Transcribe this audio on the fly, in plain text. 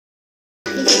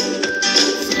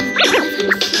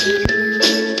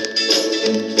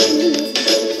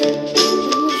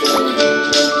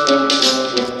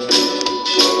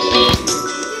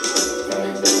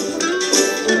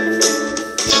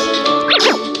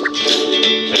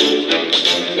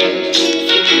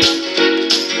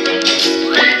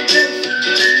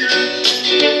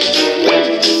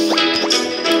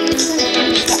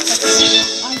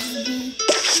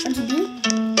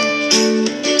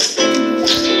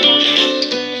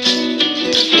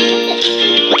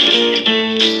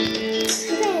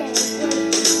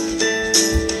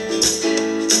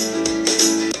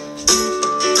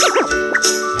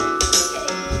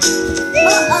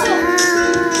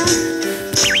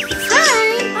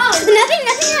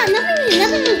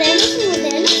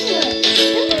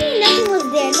nothing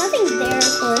was there. Nothing's there,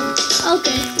 of course.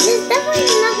 Okay. There's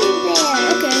definitely nothing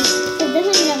there. Okay. There's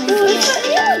definitely nothing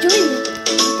there. Yeah, join me.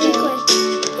 Okay.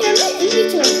 Yeah,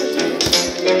 me too.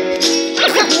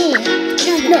 It's not me.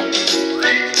 No.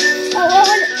 Oh,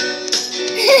 what?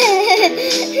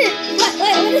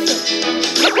 What is it?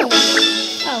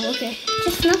 Oh, okay.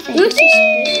 Just nothing. You're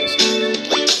suspicious.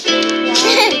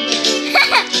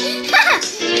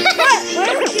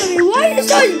 Why are you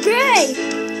so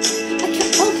gray?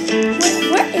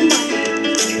 Where am I?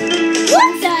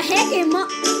 What the heck am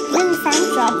I? In the farm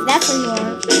shop. That's where you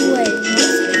are. Wait,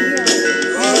 what's here?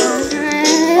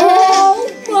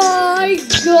 Oh my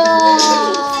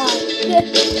god!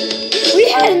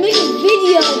 We had to make a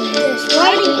video of this,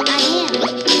 right? I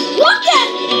am. What the?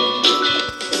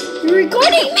 You're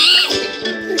recording me!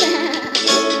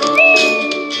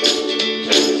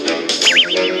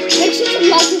 Make sure to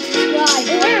like and subscribe.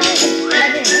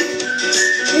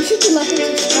 Make sure to like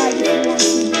and subscribe if you want to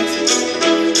see this.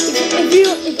 If you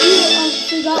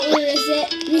forgot where is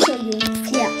it, we show you.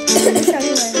 Yeah. Let me show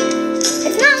you where.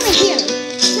 It's not only here.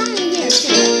 It's not only here.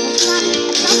 It's not the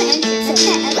entrance. It's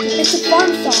the entrance. It's a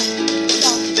farm shop.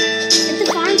 It's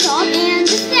the farm shop, and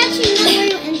this is actually not where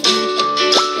you enter.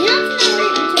 You don't have to know where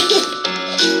you enter.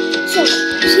 So,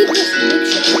 see this big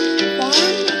shop?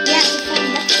 Farm? Yeah, it's a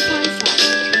farm. That's the farm shop.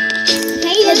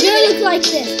 Okay, It's gonna look like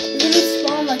this. It's gonna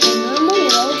spawn like a normal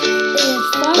world, but it's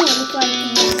spawn will look like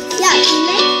that. yeah,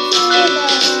 next to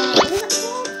the. What is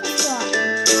it called?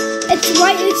 It's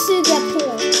right next to the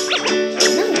pool.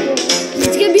 No.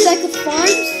 It's gonna be like a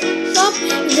farm shop,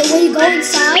 and then when you go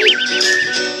inside,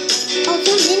 Oh,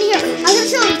 someone's in here. I'll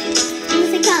just show him.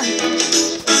 Once they come.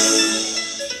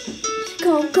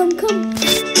 come.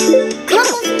 Come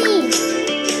with me.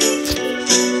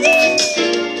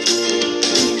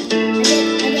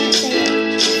 I didn't say it.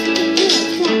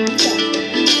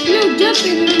 No, jump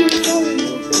in when you're following me.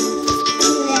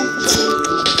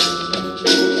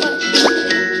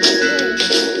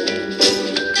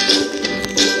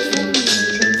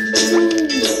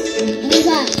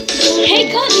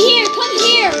 Hey, come here.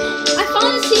 I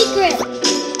found a secret.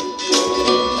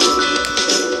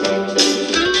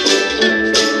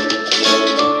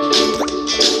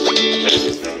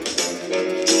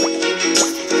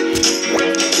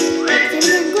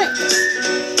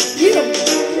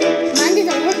 Mine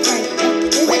doesn't work right.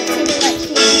 There's like secret right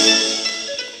here.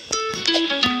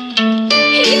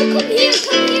 Hey, you come here.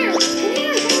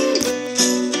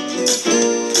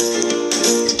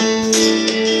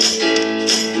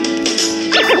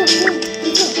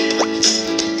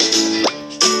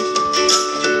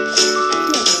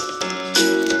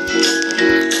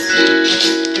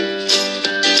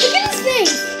 Look at his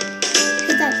face.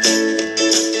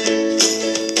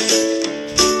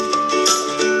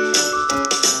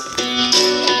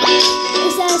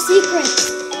 Is that a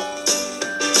secret?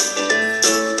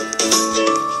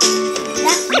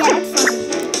 That's funny.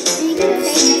 And you can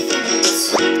say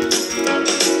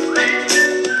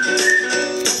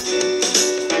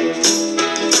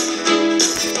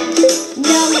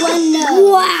No one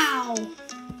knows. Wow.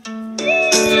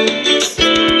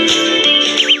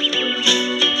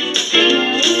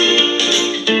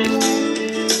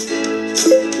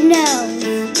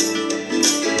 no.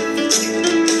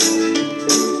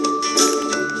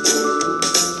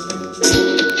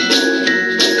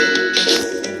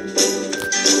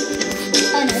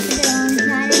 Oh no, it's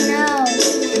not a no.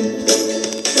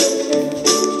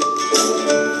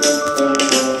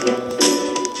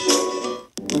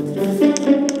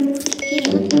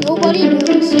 Nobody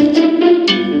knows.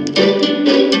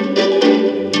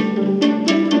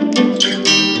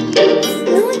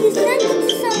 No, you sent it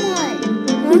to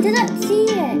someone. I didn't see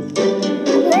it.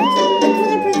 Look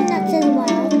for the person that says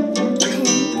wow.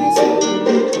 Okay, press it.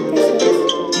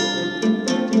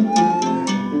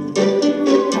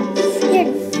 Here,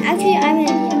 actually, I have an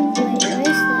idea. Wait, where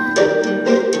is that?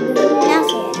 Now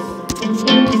say it.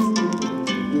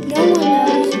 No one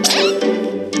knows.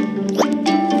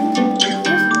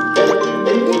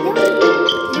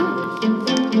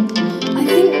 I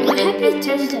think Happy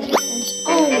Tuesday.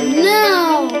 Oh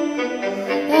no!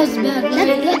 That was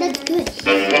bad. That's good.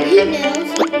 He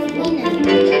knows.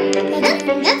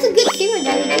 That's a good secret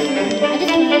that we just learned. I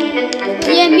just learned.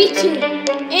 Yeah, me too.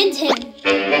 And him.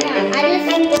 Yeah, I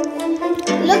just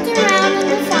looked around in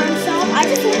the farm shop. I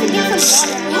just went to get some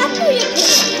water. How can we get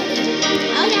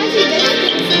I was actually just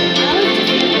getting some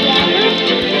water.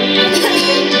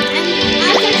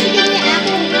 I was actually getting an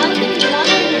apple. I was getting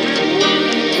water and an apple.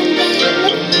 And then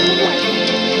look like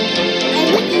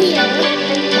I went here. I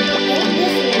went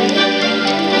this way.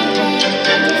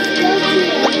 And then I just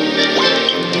go here.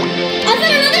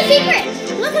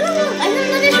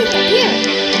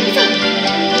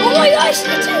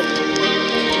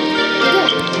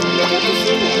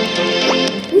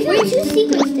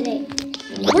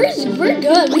 We're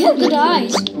good. We have good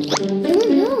eyes. I don't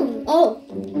know. Oh,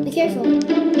 be careful. Oh,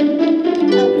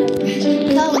 no.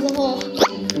 That was a hole.